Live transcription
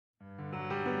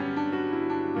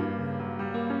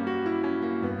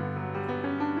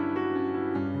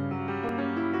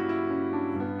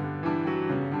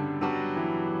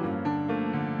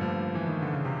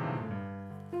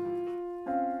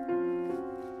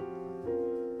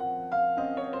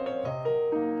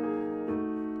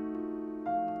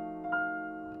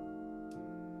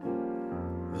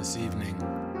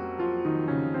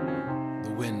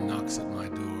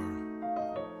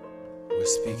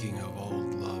Speaking of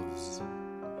old loves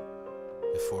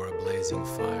before a blazing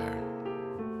fire,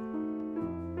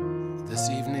 this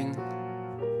evening,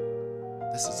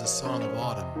 this is a song of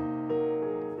autumn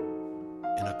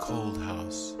in a cold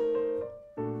house,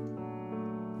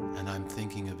 and I'm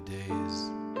thinking of days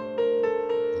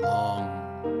long,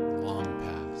 long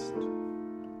past.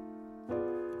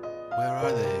 Where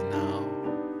are they now,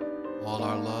 all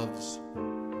our loves?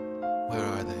 Where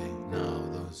are they now,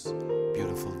 those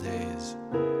beautiful days?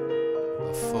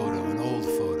 A photo, an old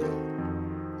photo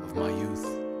of my youth.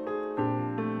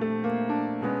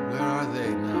 Where are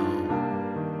they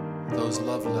now? Those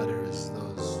love letters,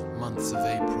 those months of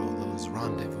April, those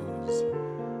rendezvous.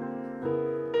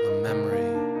 A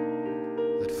memory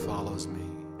that follows me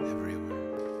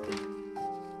everywhere.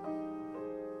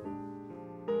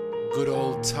 Good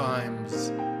old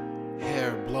times,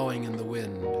 hair blowing in the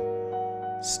wind,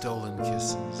 stolen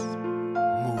kisses,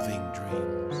 moving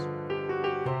dreams.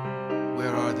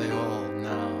 Where are they all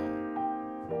now?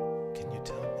 Can you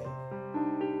tell me?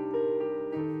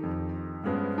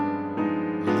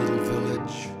 A little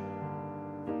village,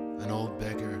 an old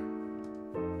beggar,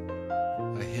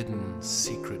 a hidden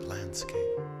secret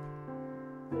landscape,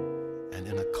 and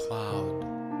in a cloud,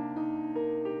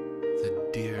 the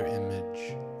dear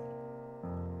image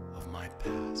of my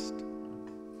past.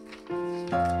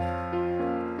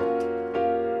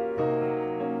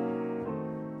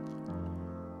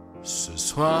 Ce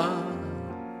soir,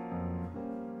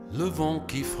 le vent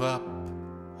qui frappe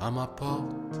à ma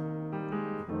porte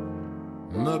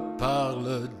me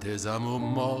parle des amours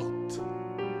mortes,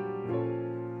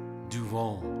 du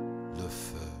vent, le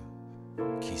feu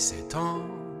qui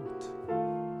s'étende.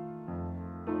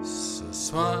 Ce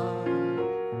soir,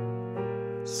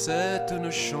 c'est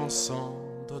une chanson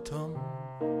d'automne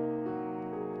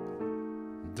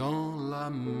dans la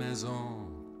maison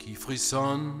qui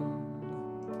frissonne.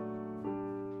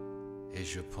 Et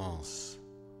je pense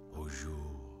aux jours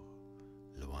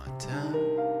lointains.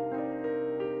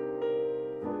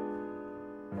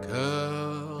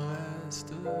 Que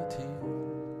reste-t-il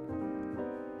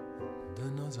de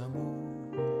nos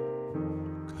amours?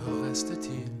 Que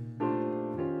reste-t-il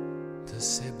de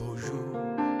ces beaux jours?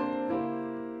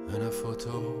 Une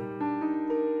photo,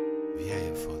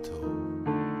 vieille photo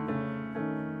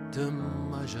de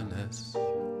ma jeunesse.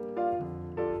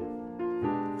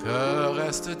 Que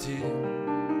reste-t-il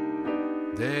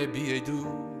des billets doux,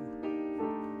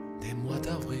 des mois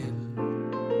d'avril,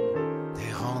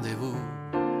 des rendez-vous,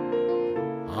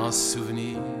 un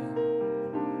souvenir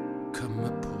que me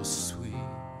poursuit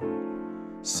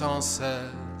sans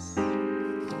cesse?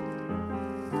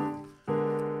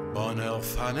 Bonheur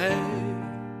fané,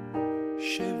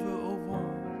 cheveux au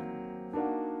vent,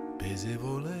 baisers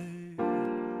volés,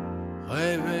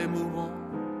 rêve émouvant.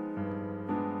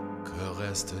 Que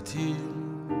reste-t-il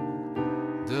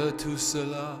de tout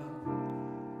cela?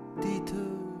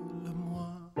 Dites-le-moi.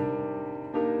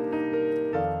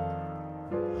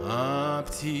 Un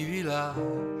petit village,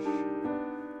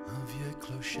 un vieux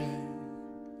clocher,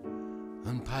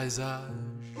 un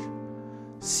paysage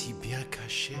si bien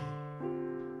caché,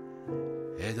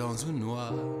 et dans une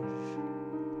nuage,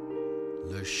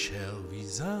 le cher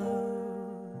visage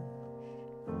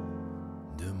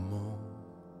de mon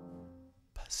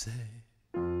passé.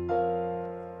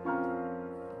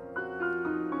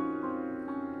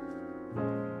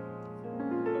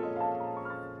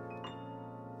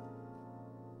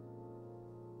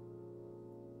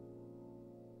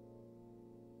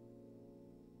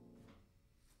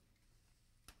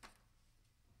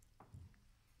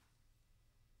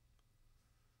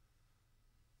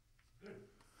 Good.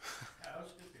 That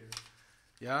was good, Peter.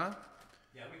 Yeah?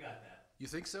 Yeah, we got that. You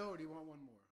think so, or do you want one more?